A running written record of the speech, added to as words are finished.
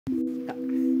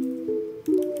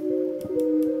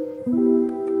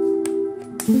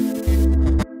Fred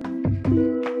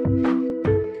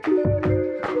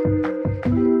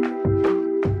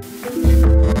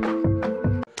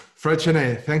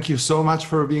Chesnains, thank you so much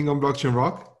for being on Blockchain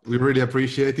Rock. We really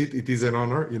appreciate it. It is an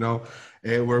honor.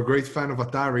 We're a great fan of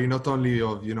Atari, not only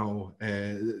of,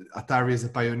 Atari as a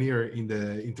pioneer in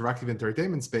the interactive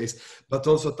entertainment space, but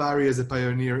also Atari as a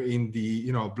pioneer in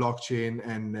the, blockchain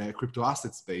and crypto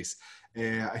asset space.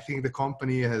 I think the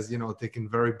company has, taken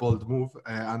very bold move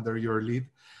under your lead.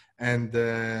 And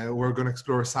we're going to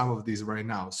explore some of these right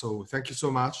now. So thank you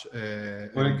so much.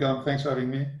 Welcome. Thanks for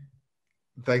having me.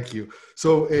 Thank you.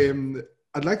 So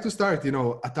I'd like to start,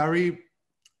 Atari,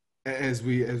 as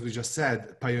we just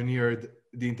said, pioneered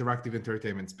the interactive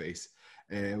entertainment space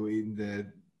within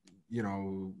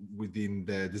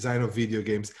the design of video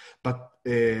games. But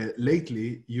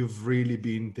lately, you've really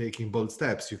been taking bold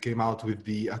steps. You came out with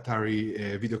the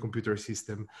Atari video computer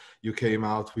system. You came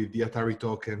out with the Atari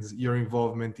tokens. Your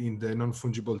involvement in the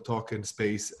non-fungible token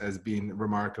space has been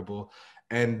remarkable.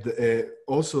 And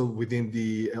also within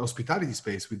the hospitality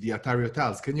space with the Atari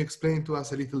hotels. Can you explain to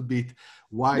us a little bit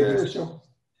why? Yeah, sure.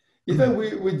 Even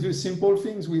we do simple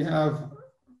things. We have,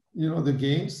 the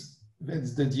games.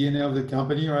 That's the DNA of the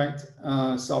company, right?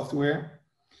 Software.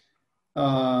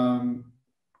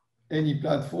 Any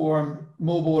platform,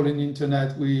 mobile and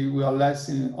internet, we are less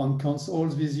on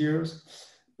consoles these years.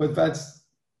 But that's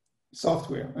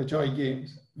software, Atari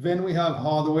games. Then we have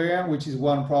hardware, which is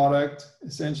one product,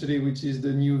 essentially, which is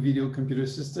the new video computer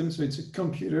system. So it's a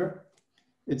computer.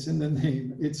 It's in the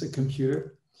name. It's a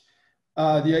computer.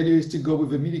 The idea is to go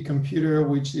with a mini computer,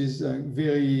 which is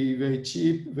very, very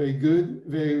cheap, very good,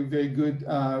 very, very good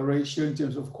ratio in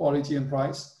terms of quality and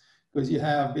price, because you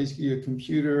have basically a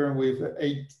computer with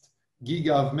 8 gig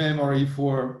of memory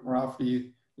for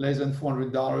roughly less than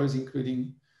 $400,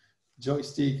 including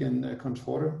joystick and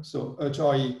controller. So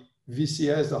Atari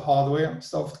VCS, the hardware,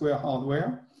 software,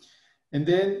 hardware. And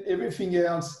then everything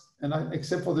else,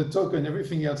 except for the token,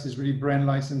 everything else is really brand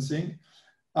licensing.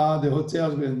 The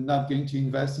hotels, we're not going to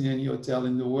invest in any hotel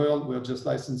in the world. We're just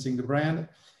licensing the brand.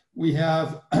 We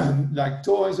have like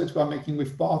toys that we're making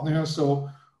with partners. So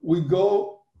we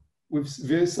go with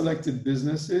very selected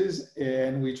businesses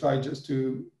and we try just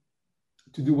to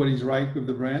do what is right with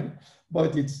the brand.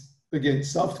 But it's, again,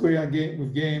 software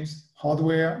with games,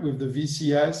 hardware with the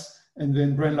VCS, and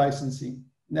then brand licensing.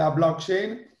 Now,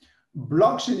 blockchain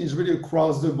is really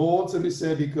across the board, so to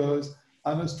say, because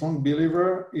I'm a strong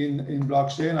believer in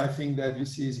blockchain. I think that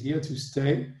VC is here to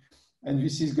stay, and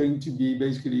VC is going to be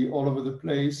basically all over the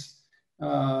place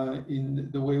in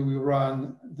the way we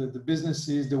run the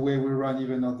businesses, the way we run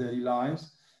even our daily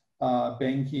lives,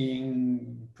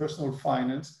 banking, personal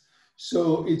finance.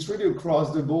 So it's really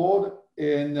across the board,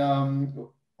 and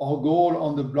our goal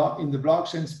in the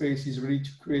blockchain space is really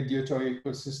to create the Atari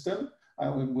ecosystem.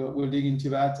 We'll dig into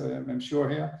that, I'm sure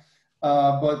here.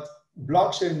 But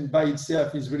blockchain by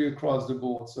itself is really across the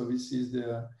board. So this is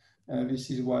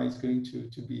why it's going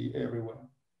to be everywhere.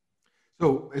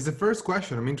 So as a first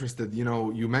question, I'm interested,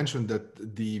 you mentioned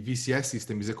that the VCS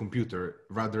system is a computer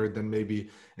rather than maybe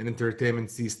an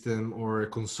entertainment system or a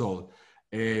console.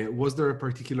 Was there a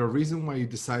particular reason why you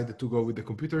decided to go with the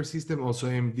computer system? Also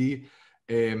AMD,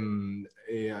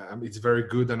 it's very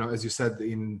good. I know, as you said,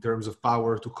 in terms of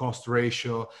power to cost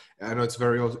ratio, I know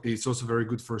it's also very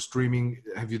good for streaming.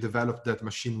 Have you developed that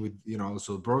machine with,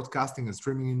 also broadcasting and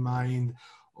streaming in mind,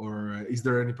 or is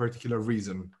there any particular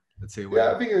reason? Let's say.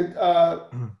 Yeah, I think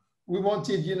we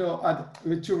wanted,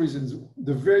 with 2 reasons.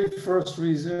 The very first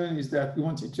reason is that we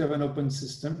wanted to have an open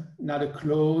system, not a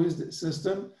closed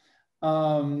system,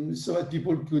 so that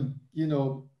people could,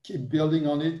 keep building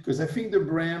on it, because I think the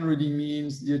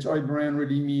Atari brand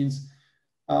really means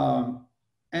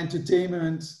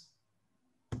entertainment,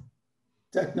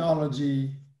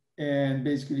 technology, and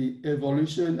basically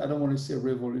evolution. I don't want to say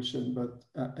revolution, but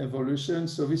evolution.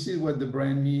 So this is what the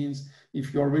brand means.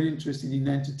 If you're really interested in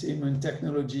entertainment,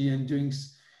 technology, and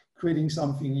creating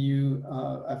something new,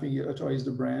 I think Atari is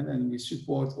the brand, and we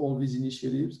support all these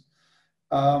initiatives.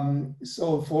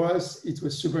 So for us, it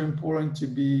was super important to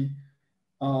be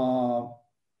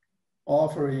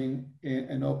offering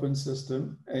an open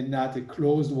system and not a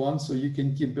closed one, so you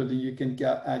can keep building, you can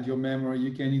add your memory,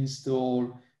 you can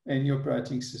install any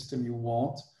operating system you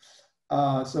want.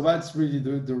 So that's really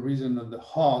the reason at the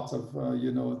heart of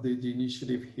the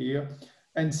initiative here.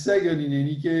 And second, in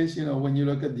any case, when you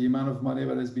look at the amount of money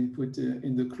that has been put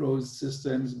in the closed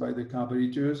systems by the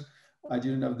competitors, I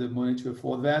didn't have the money to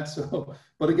afford that. So,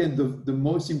 but again, the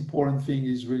most important thing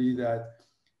is really that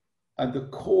at the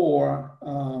core,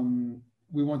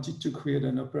 we wanted to create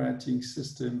an operating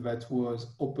system that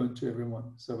was open to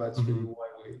everyone. So that's really why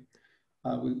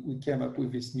we came up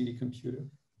with this MIDI computer.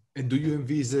 And do you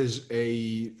envisage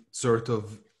a sort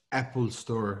of Apple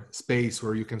Store space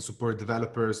where you can support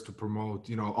developers to promote,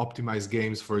 optimize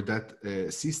games for that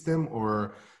system,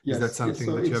 or is that something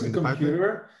so that you have in the pipeline?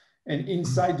 Computer, and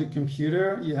inside the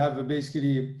computer you have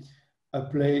basically a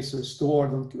place, a store,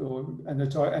 or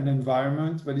an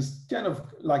environment, but it's kind of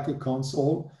like a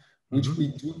console, which we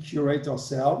do curate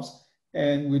ourselves,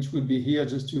 and which would be here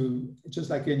just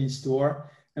like any store.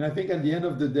 And I think at the end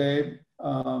of the day,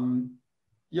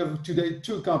 you have today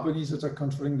two companies that are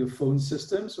controlling the phone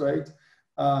systems, right?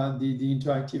 The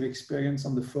interactive experience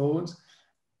on the phones.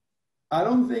 I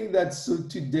don't think that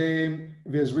today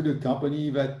there's really a company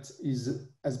that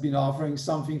has been offering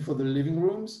something for the living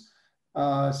rooms,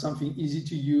 something easy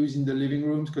to use in the living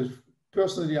rooms, because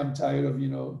personally I'm tired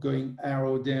of going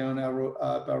arrow down, arrow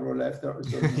up, arrow left.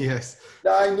 Yes.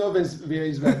 I know there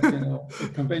is that a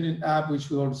companion app which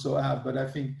we also have, but I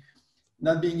think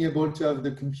not being able to have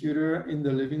the computer in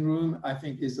the living room, I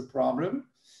think, is a problem.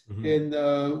 And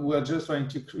we're just trying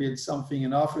to create something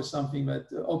and offer something that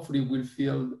hopefully will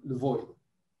fill the void.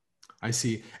 I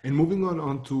see. And moving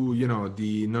on to,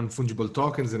 the non-fungible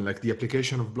tokens and like the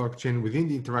application of blockchain within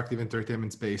the interactive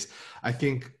entertainment space, I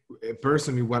think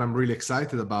personally what I'm really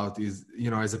excited about is,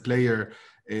 as a player,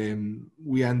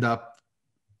 we end up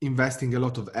investing a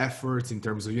lot of efforts in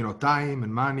terms of, time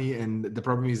and money. And the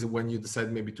problem is when you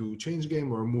decide maybe to change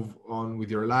game or move on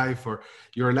with your life, or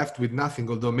you're left with nothing,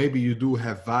 although maybe you do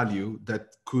have value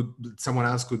that someone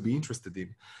else could be interested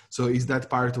in. So is that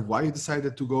part of why you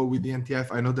decided to go with the NTF?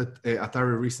 I know that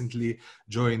Atari recently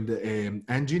joined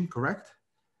Engine, correct?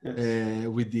 Yes.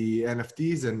 With the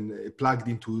NFTs and plugged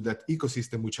into that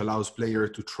ecosystem, which allows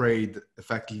players to trade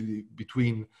effectively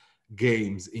between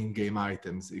games, in-game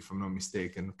items, if I'm not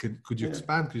mistaken. Could you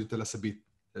expand? Could you tell us a bit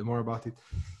more about it?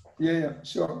 Yeah,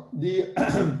 sure. The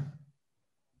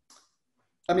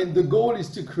goal is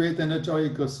to create an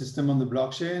Atari ecosystem on the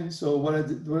blockchain. So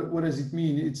what does it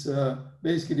mean? It's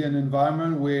basically an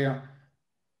environment where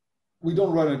we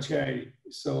don't run a charity.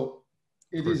 So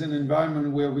it is an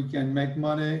environment where we can make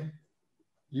money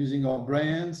using our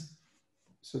brands.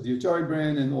 So the Atari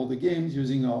brand and all the games,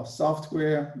 using our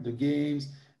software, the games,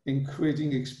 and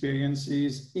creating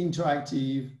experiences,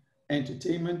 interactive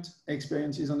entertainment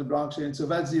experiences on the blockchain. So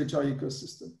that's the Atari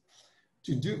ecosystem.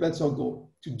 That's our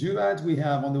goal. To do that, we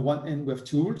have on the one end, we have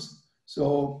tools.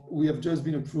 So we have just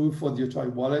been approved for the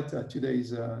Atari wallet. Today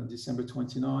is December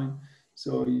 29.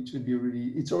 So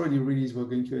it's already released. We're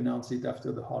going to announce it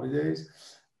after the holidays.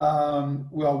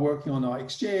 We are working on our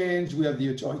exchange. We have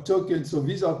the Atari token. So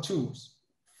these are tools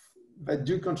that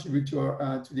do contribute to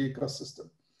the ecosystem.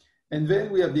 And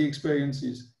then we have the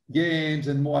experiences, games,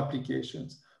 and more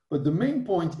applications. But the main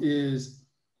point is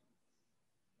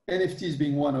NFTs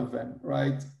being one of them,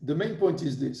 right? The main point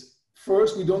is this.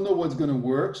 First, we don't know what's going to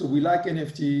work. So we like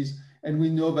NFTs, and we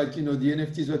know that, the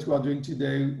NFTs that we are doing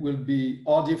today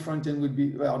are different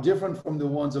and are different from the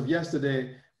ones of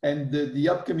yesterday. And the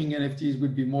upcoming NFTs will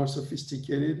be more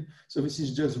sophisticated. So this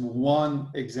is just one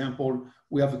example.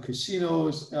 We have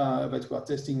casinos that we are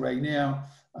testing right now.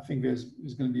 I think there's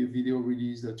going to be a video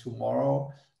released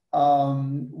tomorrow.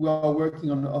 We are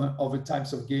working on other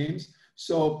types of games.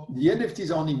 So the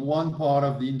NFTs are only one part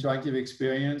of the interactive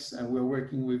experience, and we're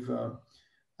working with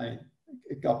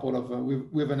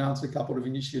we've announced a couple of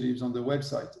initiatives on the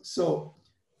website. So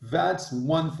that's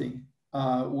one thing,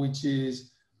 which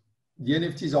is the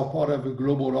NFTs are part of a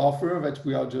global offer that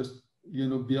we are just,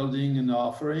 building and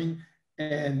offering.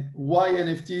 And why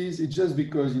NFTs? It's just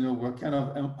because, we're kind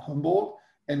of humble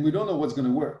and we don't know what's going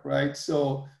to work, right?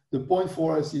 So the point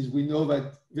for us is we know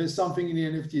that there's something in the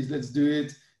NFTs, let's do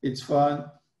it. It's fun.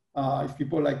 If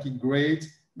people like it, great.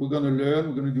 We're going to learn.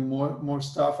 We're going to do more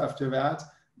stuff after that.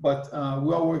 But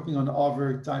we are working on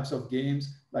other types of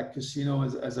games like casino,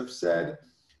 as I've said.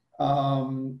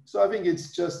 So I think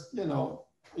it's just,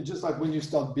 it's just like when you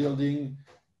start building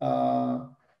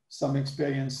some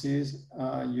experiences,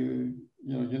 you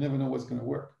never know what's going to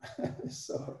work.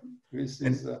 So this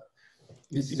is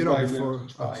why we're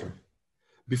trying.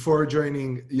 Before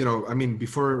joining,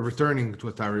 before returning to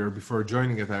Atari or before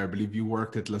joining Atari, I believe you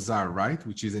worked at Lazar, right?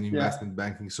 Which is an investment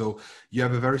banking. So you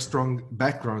have a very strong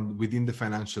background within the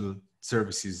financial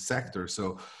services sector.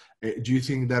 So do you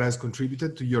think that has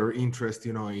contributed to your interest,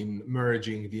 in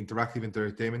merging the interactive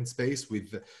entertainment space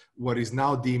with what is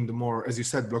now deemed more, as you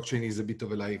said, blockchain is a bit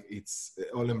of it's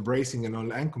all embracing and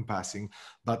all encompassing,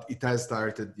 but it has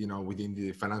started, within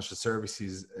the financial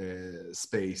services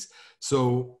space.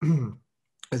 So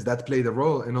has that played a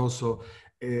role? And also,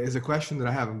 as a question that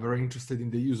I have, I'm very interested in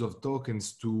the use of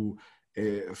tokens to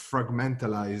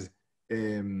fragmentalize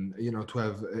to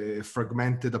have a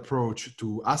fragmented approach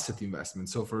to asset investment.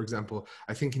 So, for example,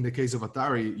 I think in the case of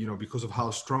Atari, because of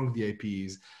how strong the IP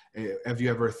is, have you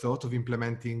ever thought of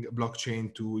implementing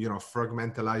blockchain to,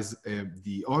 fragmentalize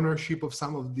the ownership of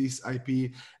some of this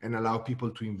IP and allow people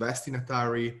to invest in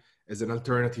Atari as an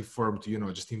alternative form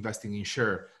to, just investing in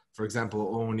share? For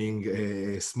example, owning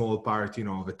a small part,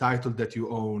 of a title that you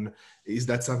own. Is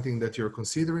that something that you're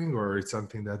considering, or it's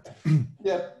something that?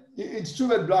 Yeah, it's true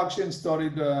that blockchain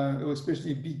started,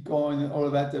 especially Bitcoin and all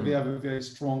of that, they have a very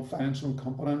strong financial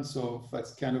component. So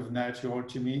that's kind of natural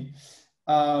to me.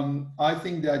 I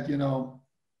think that,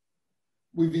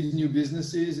 with these new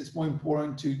businesses, it's more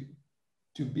important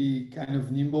to be kind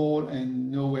of nimble and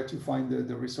know where to find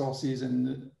the resources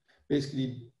and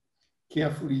basically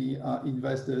carefully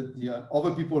invest the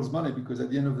other people's money, because at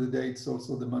the end of the day, it's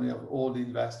also the money of all the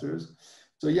investors.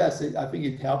 So yes, I think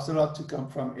it helps a lot to come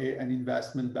from an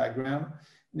investment background.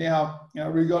 Now,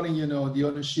 regarding, the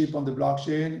ownership on the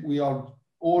blockchain, we are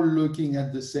all looking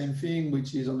at the same thing,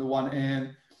 which is on the one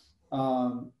hand,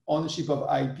 ownership of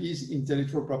IPs,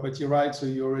 intellectual property rights. So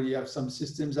you already have some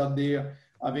systems out there.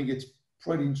 I think it's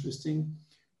pretty interesting.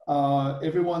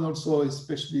 Everyone also,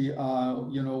 especially,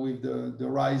 with the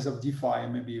rise of DeFi,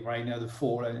 and maybe right now the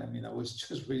fall. I was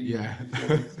just reading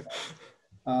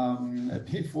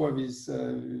before this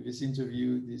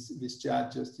interview, this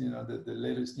chat, just, the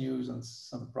latest news on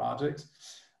some projects.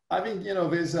 I think,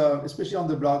 there's, especially on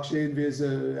the blockchain,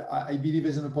 I believe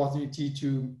there's an opportunity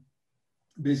to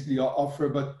basically offer,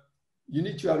 but you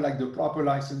need to have like the proper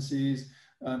licenses,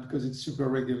 because it's super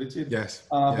regulated. Yes.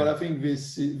 But I think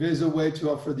there's a way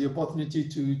to offer the opportunity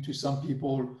to some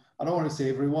people. I don't want to say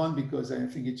everyone, because I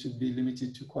think it should be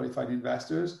limited to qualified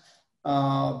investors.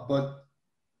 But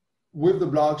with the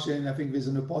blockchain, I think there's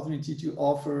an opportunity to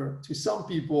offer to some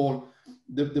people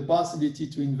the possibility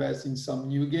to invest in some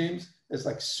new games. It's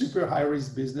like super high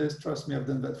risk business. Trust me, I've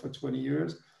done that for 20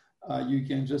 years. You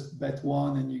can just bet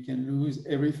one and you can lose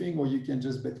everything, or you can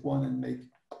just bet one and make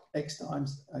X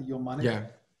times your money. Yeah.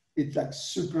 It's like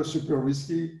super, super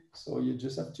risky. So you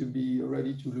just have to be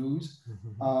ready to lose.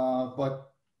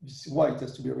 But this is why it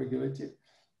has to be regulated.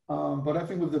 But I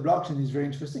think with the blockchain is very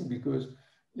interesting, because,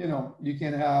 you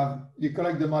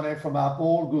collect the money from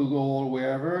Apple, Google,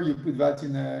 wherever, you put that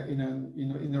in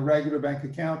a regular bank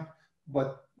account.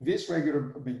 But this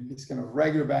kind of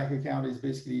regular bank account is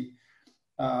basically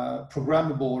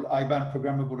programmable, IBAN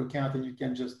programmable account, and you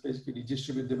can just basically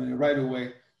distribute the money right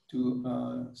away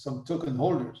to some token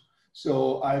holders.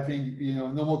 So I think,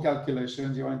 no more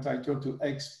calculations, you're entitled to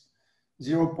X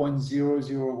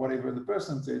 0.00 whatever the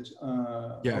percentage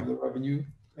of the revenue.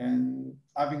 And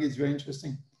I think it's very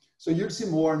interesting. So you'll see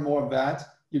more and more of that.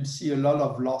 You'll see a lot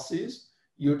of losses.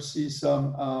 You'll see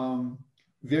some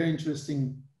very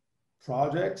interesting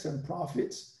projects and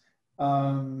profits.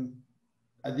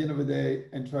 At the end of the day,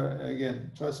 and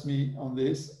trust me on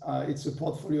this, it's a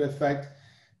portfolio effect.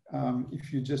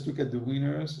 If you just look at the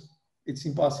winners, it's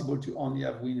impossible to only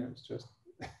have winners. Just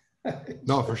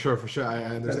no, for sure. I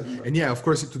understand. And yeah, of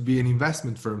course, it would be an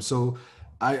investment firm. So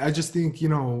I just think,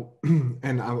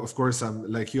 and of course,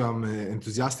 I'm like you, I'm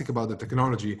enthusiastic about the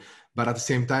technology, but at the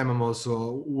same time, I'm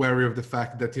also wary of the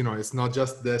fact that, it's not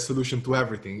just the solution to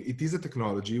everything. It is a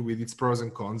technology with its pros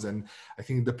and cons. And I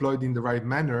think deployed in the right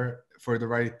manner for the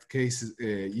right cases,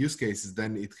 use cases,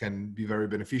 then it can be very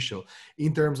beneficial.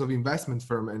 In terms of investment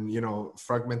firm and,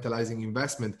 fragmentalizing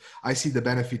investment, I see the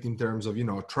benefit in terms of,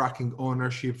 tracking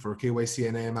ownership for KYC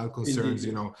and AML concerns,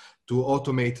 Indeed. To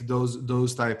automate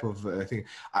those type of things.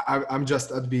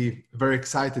 I'd be very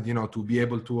excited, to be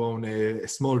able to own a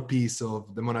small piece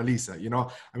of the Mona Lisa,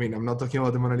 I'm not talking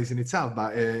about the Mona Lisa in itself,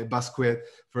 but Basquiat,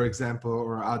 for example,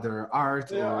 or other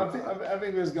art. Yeah, I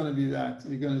think there's going to be that.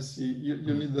 You're going to see,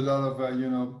 you need a lot of,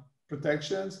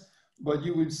 protections, but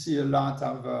you will see a lot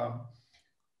of,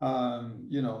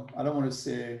 I don't want to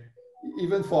say,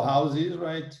 even for houses,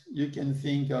 right? You can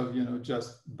think of,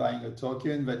 just buying a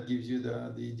token that gives you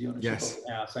the ownership of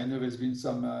the house. I know there's been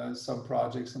some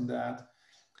projects on that.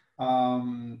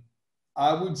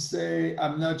 I would say,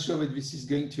 I'm not sure that this is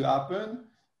going to happen,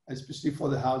 especially for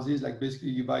the houses. Like basically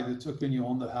you buy the token, you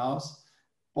own the house.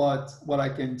 But what I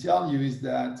can tell you is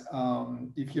that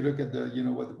if you look at the,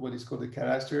 what is called the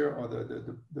cadastre, or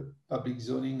the public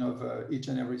zoning of each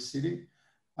and every city,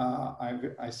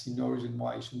 I see no reason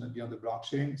why it should not be on the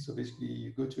blockchain. So basically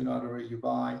you go to another area, you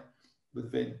buy,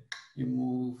 but then you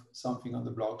move something on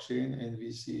the blockchain, and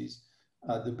this is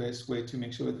the best way to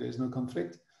make sure that there's no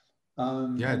conflict.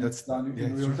 That's done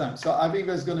in real time. So I think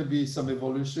there's going to be some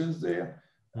evolutions there.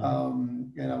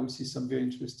 And I would see some very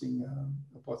interesting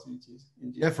opportunities.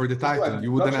 Yeah, for the title,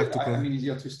 you wouldn't have to.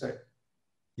 Easier to stay.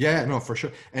 Yeah, no, for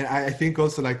sure. And I think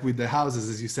also like with the houses,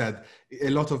 as you said,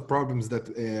 a lot of problems that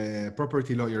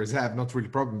property lawyers have, not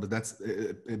really problem, but that's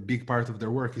a big part of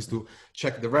their work is to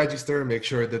check the register, make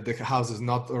sure that the house is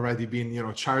not already been, you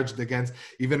know, charged against,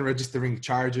 even registering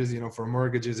charges, you know, for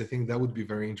mortgages. I think that would be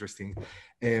very interesting.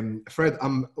 Fred,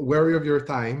 I'm wary of your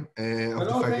time, of the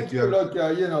No, fact that thank you you. have, Look,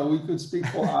 you know, we could speak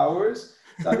for hours.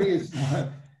 So I think it's,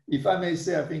 if I may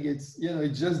say, I think it's, you know,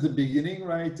 it's just the beginning,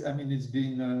 right? I mean, it's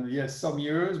been, yes, some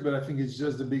years, but I think it's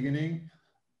just the beginning.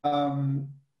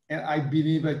 And I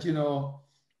believe that, you know,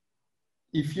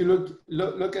 if you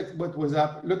look at what was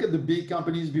up, look at the big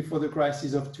companies before the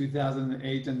crisis of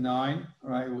 2008 and 9,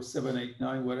 right? Or 7, 8,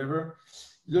 9, whatever.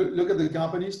 Look at the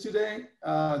companies today,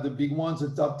 the big ones, the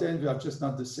top 10, they are just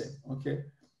not the same, okay?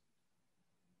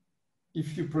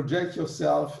 If you project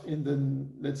yourself in the,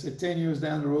 let's say 10 years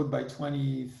down the road by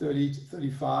 2030 to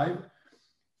 35,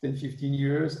 10, 15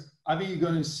 years, I think you're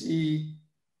going to see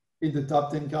in the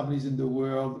top 10 companies in the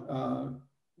world,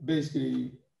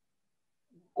 basically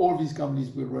all these companies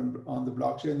will run on the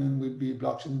blockchain and will be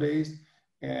blockchain based.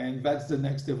 And that's the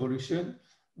next evolution.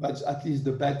 That's at least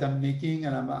the bet I'm making.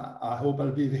 And I hope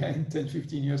I'll be there in 10,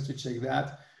 15 years to check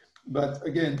that. But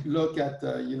again, look at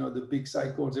you know, the big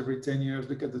cycles every 10 years.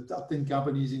 Look at the top 10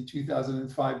 companies in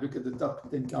 2005. Look at the top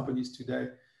 10 companies today.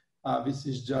 This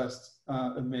is just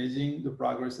amazing, the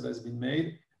progress that has been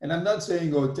made. And I'm not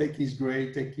saying, oh, tech is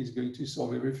great, tech is going to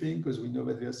solve everything, because we know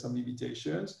that there are some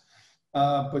limitations.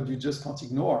 But you just can't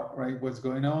ignore, right, what's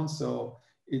going on. So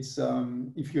it's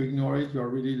if you ignore it, you're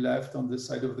really left on the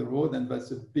side of the road, and that's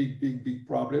a big, big, big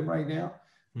problem right now.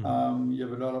 You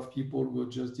have a lot of people who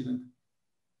just didn't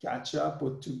catch up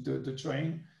or took the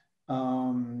train,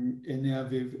 and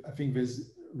I think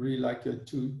there's really like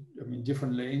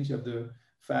different lanes. You have the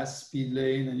fast speed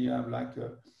lane, and you have like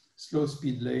a slow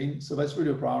speed lane. So that's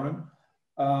really a problem,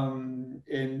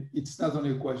 and it's not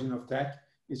only a question of tech.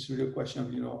 It's really a question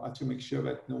of, you know, how to make sure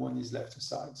that no one is left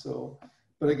aside. So,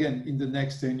 but again, in the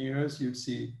next 10 years, you'll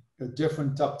see a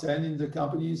different top 10 in the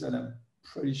companies, and I'm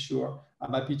pretty sure,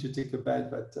 I'm happy to take a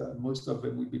bet that most of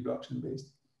them will be blockchain based.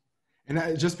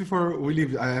 And just before we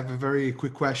leave, I have a very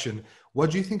quick question.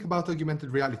 What do you think about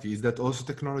augmented reality? Is that also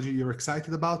technology you're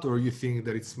excited about, or you think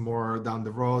that it's more down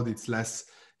the road, it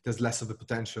has less of the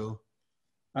potential?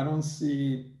 I don't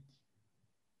see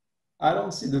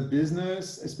the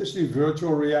business, especially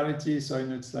virtual reality. So I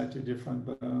know it's slightly different,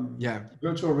 but Yeah.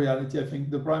 virtual reality, I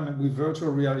think the problem with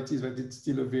virtual reality is that it's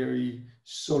still a very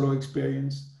solo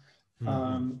experience.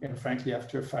 And frankly,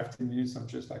 after 5-10 minutes, I'm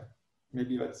just like,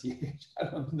 maybe that's the age. I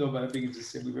don't know, but I think it's the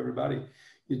same with everybody.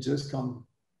 You just can't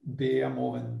bear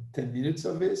more than 10 minutes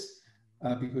of this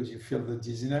because you feel the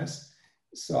dizziness.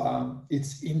 So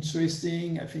it's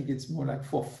interesting. I think it's more like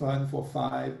for fun, for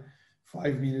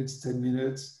 5 minutes, 10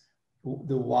 minutes.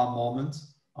 The wow moment,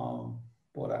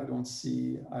 but I don't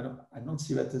see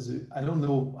that as I don't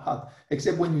know how,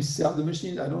 except when you sell the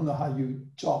machine, I don't know how you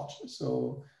charge.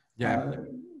 So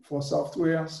for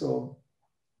software, so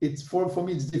it's for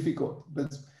me it's difficult,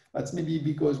 but that's maybe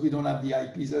because we don't have the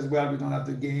IPs as well, we don't have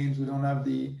the games, we don't have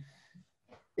the,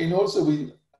 and also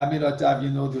we may not have, you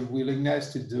know, the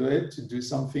willingness to do it, to do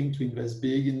something, to invest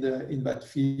big in that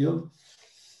field.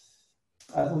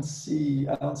 I don't see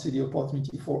the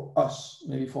opportunity for us,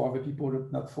 maybe for other people,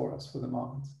 but not for us for the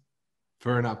moment.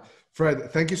 Fair enough.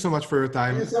 Fred, thank you so much for your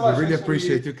time. Thank you so much. We really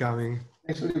appreciate you coming.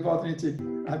 Thanks for the opportunity.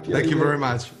 Thank you very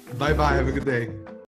much. Bye-bye. Have a good day.